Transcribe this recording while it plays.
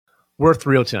We're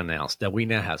thrilled to announce that we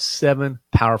now have 7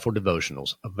 powerful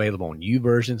devotionals available on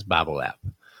YouVersion's Bible app.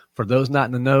 For those not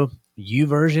in the know,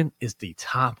 YouVersion is the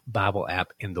top Bible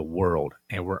app in the world,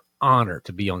 and we're honored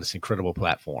to be on this incredible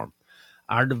platform.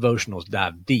 Our devotionals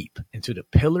dive deep into the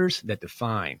pillars that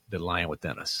define the lion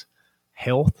within us: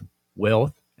 health,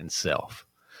 wealth, and self.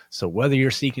 So whether you're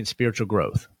seeking spiritual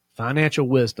growth, financial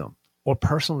wisdom, or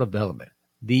personal development,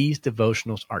 these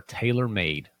devotionals are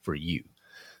tailor-made for you.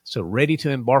 So ready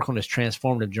to embark on this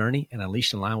transformative journey and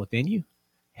unleash the lion within you?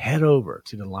 Head over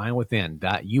to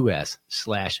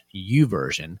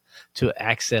thelionwithin.us/YouVersion to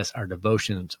access our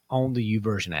devotions on the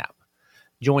YouVersion app.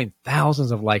 Join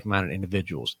thousands of like-minded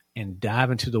individuals and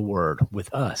dive into the Word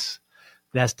with us.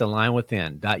 That's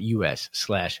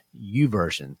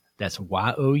thelionwithin.us/YouVersion. That's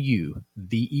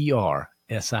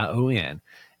YOUVERSION.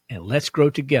 And let's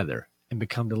grow together and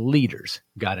become the leaders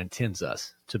God intends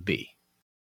us to be.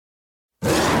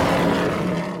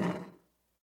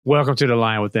 Welcome to The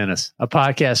Lion Within Us, a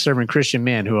podcast serving Christian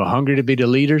men who are hungry to be the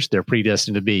leaders they're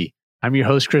predestined to be. I'm your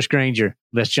host, Chris Granger.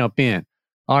 Let's jump in.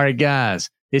 All right,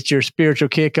 guys, it's your spiritual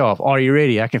kickoff. Are you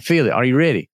ready? I can feel it. Are you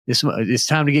ready? It's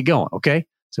time to get going, okay?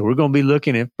 So we're going to be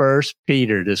looking at 1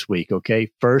 Peter this week,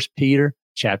 okay? 1 Peter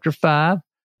chapter 5.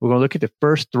 We're going to look at the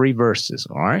first 3 verses,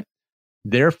 all right?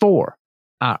 Therefore,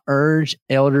 I urge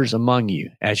elders among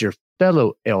you as your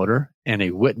fellow elder and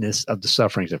a witness of the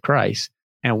sufferings of Christ,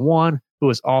 and one who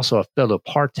is also a fellow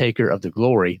partaker of the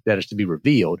glory that is to be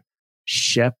revealed,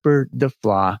 shepherd the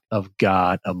flock of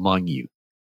God among you,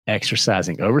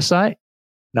 exercising oversight,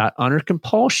 not under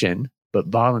compulsion, but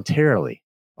voluntarily,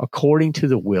 according to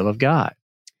the will of God,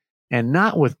 and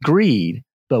not with greed,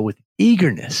 but with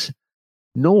eagerness,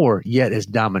 nor yet as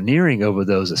domineering over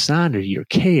those assigned to your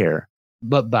care,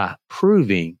 but by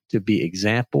proving to be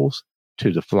examples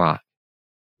to the flock.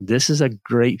 This is a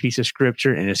great piece of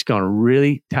scripture, and it's going to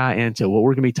really tie into what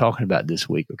we're going to be talking about this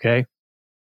week, okay?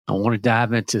 I want to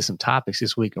dive into some topics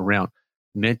this week around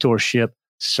mentorship,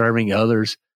 serving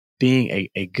others, being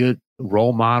a good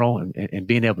role model, and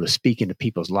being able to speak into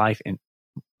people's life. And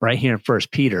right here in 1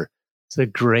 Peter, it's a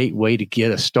great way to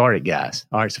get us started, guys.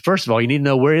 All right, so first of all, you need to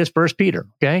know where is 1 Peter,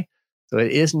 okay? So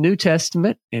it is New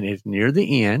Testament, and it's near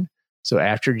the end. So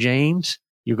after James,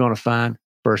 you're going to find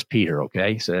 1 Peter,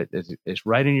 okay? So it's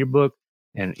right in your book,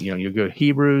 and you'll go to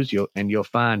Hebrews, you'll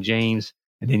find James,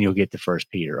 and then you'll get to 1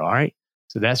 Peter, all right?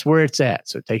 So that's where it's at.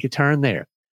 So take a turn there.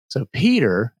 So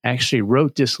Peter actually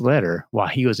wrote this letter while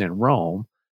he was in Rome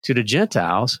to the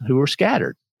Gentiles who were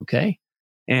scattered, okay?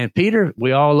 And Peter,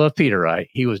 we all love Peter, right?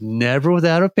 He was never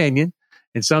without opinion,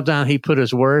 and sometimes he put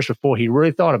his words before he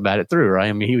really thought about it through, right?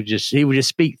 I mean, he would just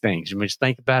speak things. I mean, just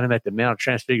think about him at the Mount of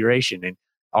Transfiguration and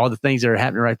all the things that are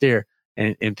happening right there.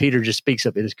 And Peter just speaks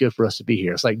up. It is good for us to be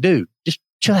here. It's like, dude, just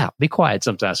chill out, be quiet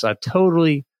sometimes. So I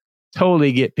totally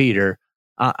get Peter.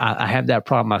 I have that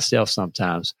problem myself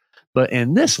sometimes. But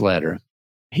in this letter,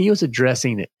 he was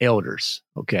addressing the elders,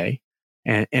 okay?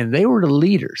 And they were the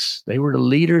leaders. They were the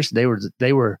leaders. They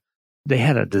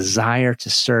had a desire to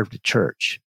serve the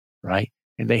church, right?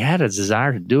 And they had a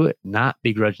desire to do it not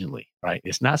begrudgingly, right?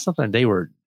 It's not something they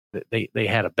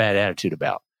had a bad attitude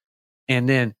about. And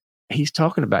then he's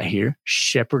talking about here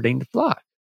shepherding the flock,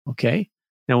 okay?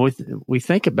 Now, we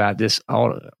think about this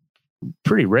all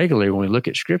pretty regularly when we look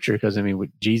at Scripture, because, I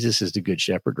mean, Jesus is the good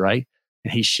shepherd, right?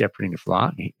 And he's shepherding the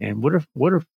flock. And what are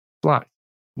flocks?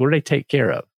 What do they take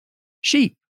care of?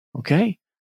 Sheep, okay?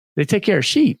 They take care of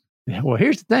sheep. Well,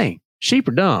 here's the thing. Sheep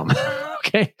are dumb,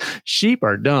 okay? Sheep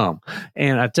are dumb.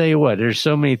 And I tell you what, there's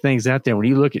so many things out there. When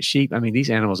you look at sheep, I mean, these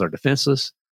animals are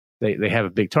defenseless. They have a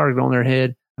big target on their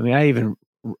head. I mean, I even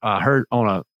heard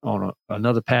on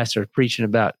another pastor preaching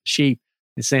about sheep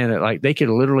and saying that, like, they could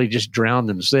literally just drown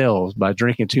themselves by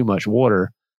drinking too much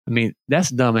water. I mean, that's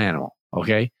a dumb animal,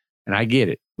 okay? And I get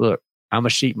it. Look, I'm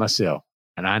a sheep myself,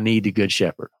 and I need the good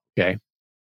shepherd, okay?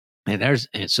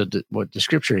 What the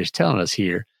scripture is telling us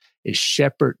here is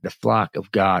shepherd the flock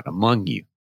of God among you,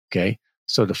 okay?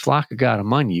 So the flock of God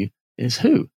among you is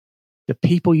who? The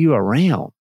people you are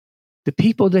around, the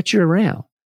people that you're around.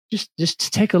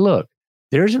 Just take a look.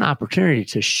 There's an opportunity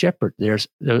to shepherd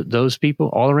those people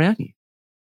all around you.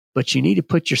 But you need to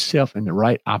put yourself in the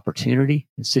right opportunity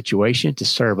and situation to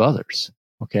serve others,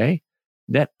 okay?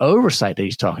 That oversight that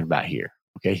he's talking about here,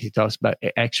 okay? He talks about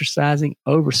exercising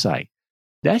oversight.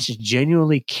 That's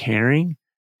genuinely caring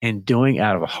and doing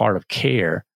out of a heart of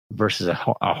care versus a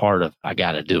heart of, I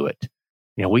got to do it.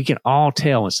 We can all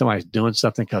tell when somebody's doing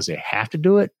something because they have to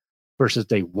do it versus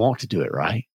they want to do it,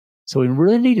 right? So we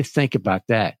really need to think about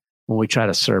that when we try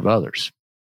to serve others.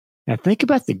 Now, think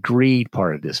about the greed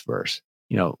part of this verse.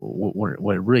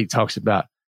 When it really talks about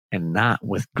and not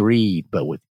with greed, but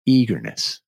with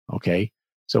eagerness. Okay.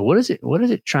 So what is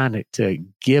it trying to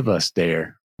give us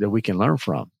there that we can learn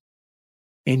from?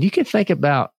 And you can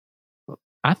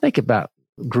I think about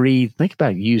greed, think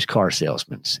about used car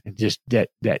salesmen and just that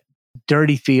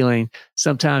dirty feeling.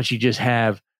 Sometimes you just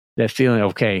have that feeling,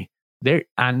 okay,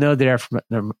 I know they're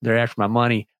after my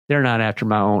money. They're not after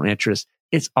my own interest.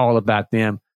 It's all about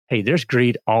them. Hey, there's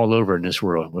greed all over in this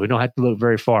world. We don't have to look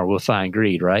very far. We'll find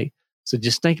greed, right? So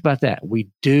just think about that. We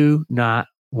do not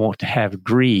want to have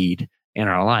greed in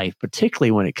our life,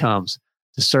 particularly when it comes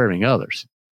to serving others.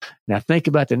 Now think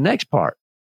about the next part.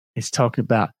 It's talking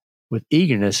about with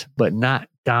eagerness, but not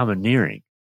domineering.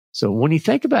 So when you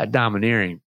think about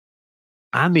domineering,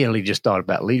 I immediately just thought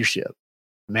about leadership,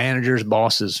 managers,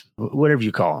 bosses, whatever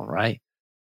you call them, right?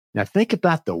 Now think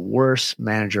about the worst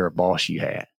manager or boss you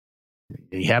had.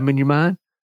 Do you have them in your mind?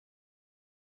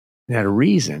 Now the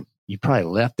reason you probably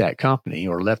left that company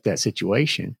or left that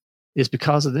situation is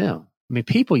because of them. I mean,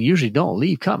 people usually don't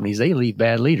leave companies. They leave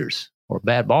bad leaders or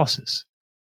bad bosses.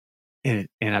 And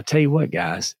I tell you what,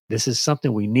 guys, this is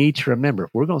something we need to remember. If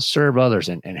we're going to serve others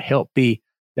and help be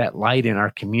that light in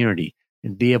our community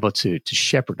and be able to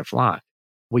shepherd the flock,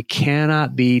 we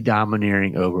cannot be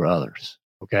domineering over others.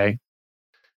 Okay.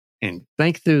 And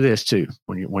think through this too.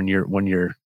 When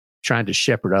you're trying to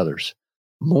shepherd others,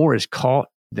 more is caught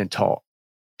than taught.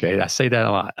 Okay. I say that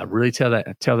a lot. I really tell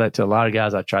that to a lot of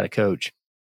guys I try to coach.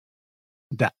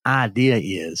 The idea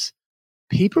is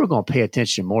people are going to pay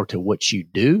attention more to what you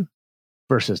do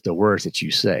versus the words that you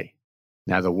say.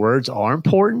 Now, the words are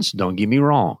important, so don't get me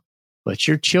wrong, but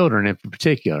your children in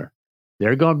particular,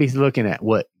 they're going to be looking at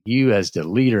what you as the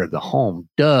leader of the home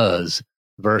does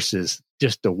versus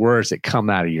just the words that come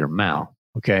out of your mouth.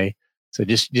 Okay. So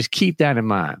just keep that in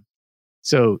mind.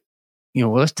 So,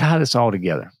 let's tie this all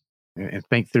together and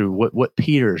think through what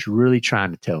Peter is really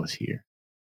trying to tell us here.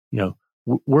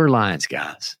 We're Lions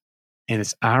guys, and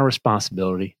it's our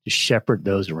responsibility to shepherd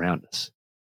those around us.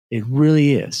 It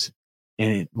really is.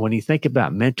 And when you think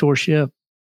about mentorship,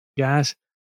 guys,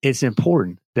 it's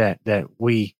important that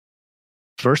we,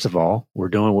 first of all, we're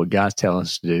doing what God's telling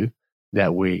us to do.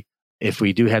 That if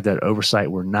we do have that oversight,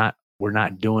 we're not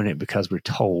doing it because we're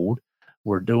told.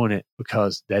 We're doing it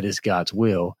because that is God's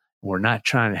will. We're not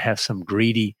trying to have some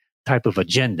greedy type of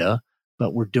agenda,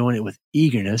 but we're doing it with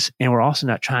eagerness. And we're also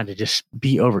not trying to just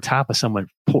be over top of someone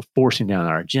forcing down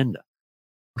our agenda.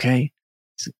 Okay?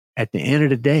 At the end of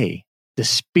the day, the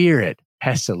Spirit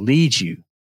has to lead you,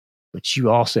 but you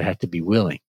also have to be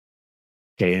willing.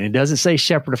 Okay. And it doesn't say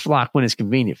shepherd a flock when it's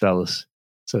convenient, fellas.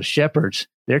 So shepherds,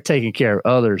 they're taking care of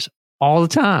others all the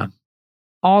time.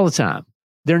 All the time.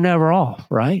 They're never off,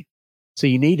 right? So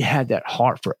you need to have that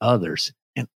heart for others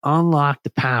and unlock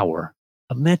the power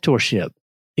of mentorship.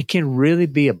 It can really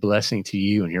be a blessing to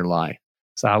you in your life.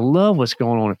 So I love what's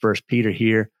going on in 1 Peter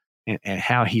here. And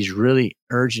how he's really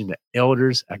urging the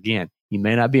elders. Again, you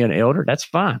may not be an elder. That's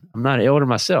fine. I'm not an elder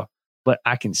myself, but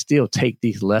I can still take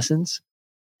these lessons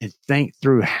and think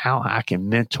through how I can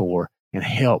mentor and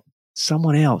help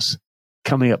someone else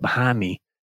coming up behind me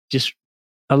just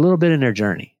a little bit in their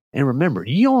journey. And remember,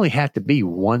 you only have to be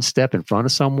one step in front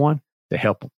of someone to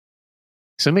help them.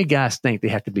 So many guys think they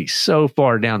have to be so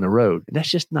far down the road. And that's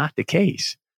just not the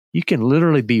case. You can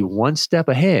literally be one step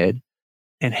ahead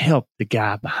and help the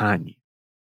guy behind you.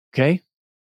 Okay?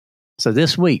 So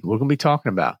this week, we're going to be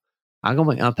talking about, I'm going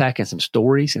to be unpacking some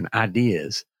stories and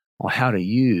ideas on how to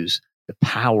use the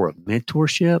power of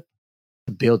mentorship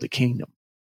to build the kingdom.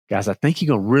 Guys, I think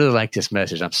you're going to really like this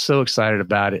message. I'm so excited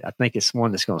about it. I think it's one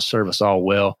that's going to serve us all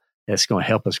well. That's going to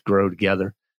help us grow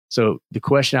together. So the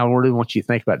question I really want you to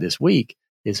think about this week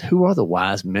is, who are the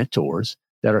wise mentors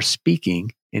that are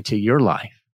speaking into your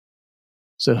life?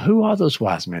 So who are those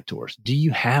wise mentors? Do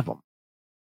you have them?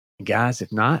 And guys,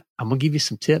 if not, I'm going to give you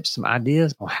some tips, some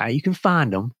ideas on how you can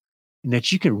find them and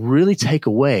that you can really take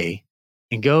away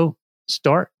and go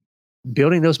start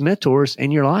building those mentors in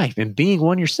your life and being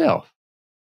one yourself.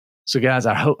 So guys,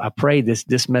 I pray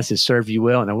this message served you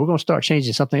well. And we're going to start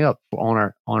changing something up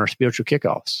on our spiritual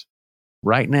kickoffs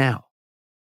right now.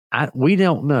 We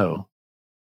don't know.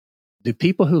 The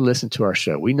people who listen to our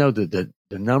show, we know that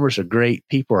the numbers are great.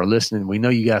 People are listening. We know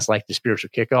you guys like the spiritual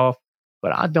kickoff,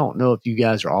 but I don't know if you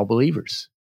guys are all believers.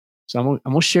 So I'm going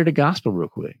to share the gospel real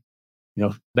quick.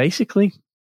 Basically,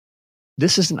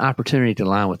 this is an opportunity to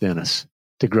line within us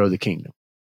to grow the kingdom.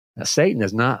 Now, Satan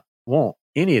does not want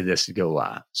any of this to go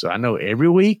live. So I know every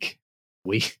week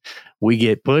we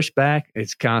get pushed back.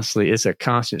 It's a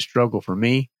constant struggle for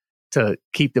me to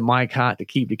keep the mic hot, to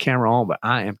keep the camera on, but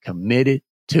I am committed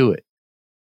to it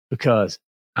because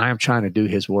I am trying to do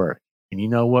his work. And you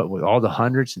know what? With all the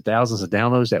hundreds and thousands of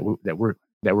downloads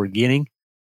that we're getting,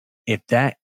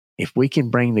 if we can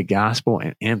bring the gospel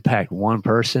and impact one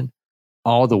person,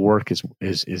 all the work is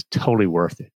totally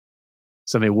worth it.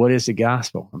 So, I mean, what is the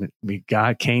gospel? I mean,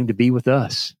 God came to be with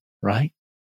us, right?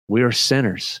 We are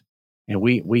sinners, and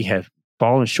we have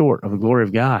fallen short of the glory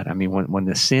of God. I mean, when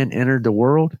the sin entered the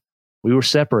world, we were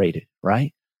separated,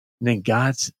 right? And then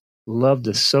God's loved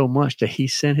us so much that he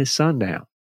sent his son down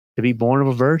to be born of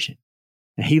a virgin.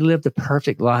 And he lived a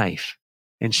perfect life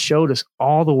and showed us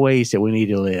all the ways that we need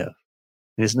to live.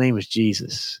 And his name was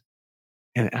Jesus.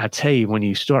 And I tell you, when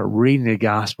you start reading the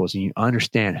Gospels and you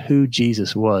understand who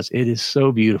Jesus was, it is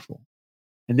so beautiful.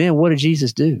 And then what did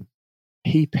Jesus do?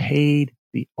 He paid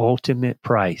the ultimate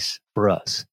price for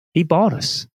us. He bought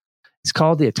us. It's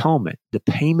called the atonement, the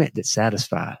payment that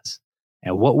satisfies.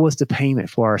 And what was the payment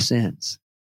for our sins?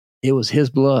 It was his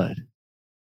blood.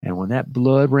 And when that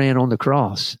blood ran on the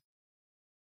cross,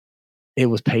 it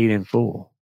was paid in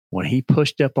full. When he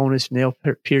pushed up on his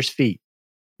nail-pierced feet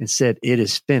and said, "It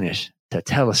is finished,"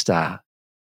 tetelestai,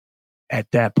 at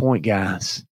that point,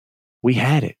 guys, we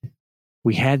had it.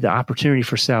 We had the opportunity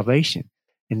for salvation.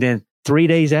 And then 3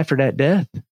 days after that death,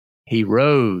 he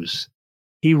rose.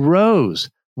 He rose.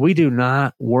 We do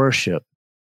not worship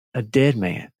a dead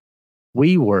man.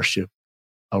 We worship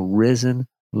a risen,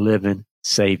 living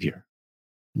Savior.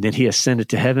 And then he ascended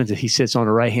to heaven, and he sits on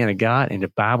the right hand of God. And the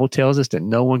Bible tells us that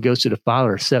no one goes to the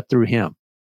Father except through him.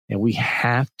 And we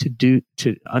have to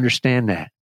understand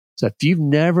that. So if you've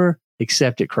never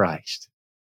accepted Christ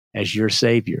as your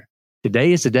Savior,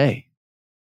 today is the day.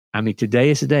 I mean, today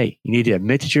is the day. You need to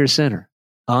admit that you're a sinner.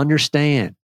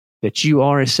 Understand that you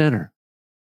are a sinner.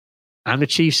 I'm the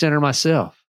chief sinner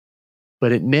myself,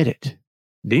 but admit it.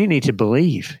 Then you need to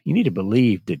believe. You need to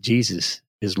believe that Jesus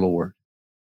is Lord,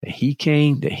 that he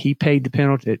came, that he paid the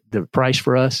penalty, the price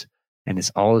for us, and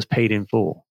it's all is paid in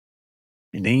full.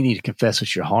 And then you need to confess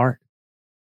with your heart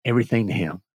everything to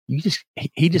him.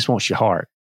 He just wants your heart.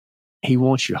 He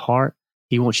wants your heart.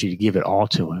 He wants you to give it all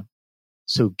to him.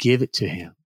 So give it to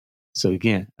him. So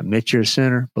again, admit you're a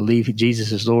sinner, believe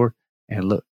Jesus is Lord, and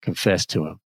look, confess to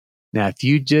him. Now, if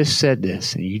you just said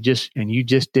this and you just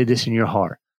did this in your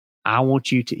heart, I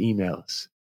want you to email us.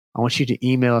 I want you to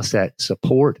email us at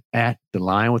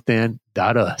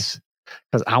support@thelionwithin.us,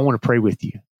 because I want to pray with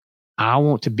you. I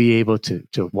want to be able to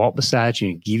walk beside you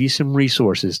and give you some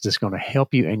resources that's going to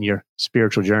help you in your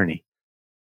spiritual journey.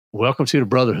 Welcome to the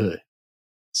brotherhood.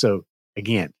 So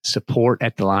again,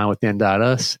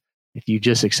 support@thelionwithin.us. If you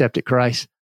just accepted Christ,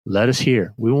 let us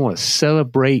hear. We want to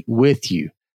celebrate with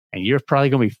you. And you're probably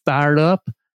going to be fired up,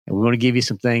 and we want to give you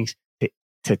some things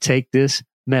to take this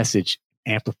message,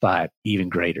 amplify it even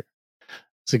greater.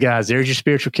 So guys, there's your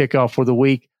spiritual kickoff for the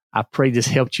week. I pray this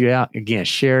helped you out. Again,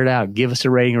 share it out. Give us a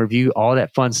rating and review, all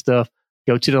that fun stuff.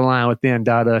 Go to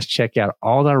thelionwithin.us. Check out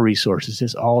all our resources.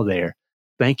 It's all there.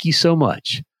 Thank you so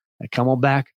much. And come on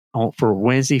back for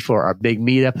Wednesday for our big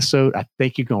meet episode. I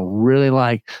think you're going to really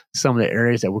like some of the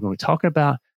areas that we're going to be talking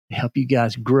about to help you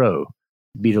guys grow,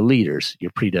 be the leaders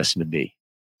you're predestined to be.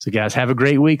 So guys, have a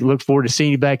great week. Look forward to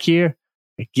seeing you back here.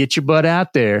 And get your butt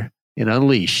out there and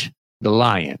unleash the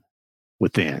lion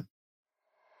within.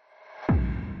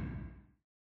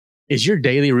 Is your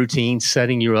daily routine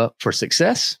setting you up for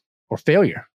success or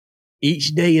failure?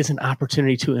 Each day is an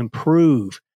opportunity to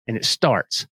improve, and it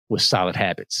starts with solid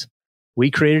habits. We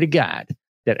created a guide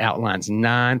that outlines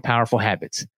 9 powerful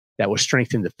habits that will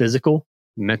strengthen the physical,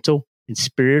 mental, and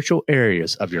spiritual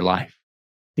areas of your life.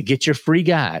 To get your free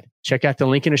guide, check out the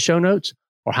link in the show notes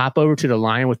or hop over to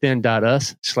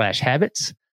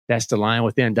thelionwithin.us/habits. That's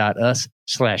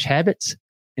thelionwithin.us/habits,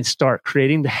 and start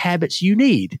creating the habits you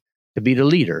need to be the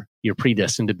leader you're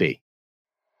predestined to be.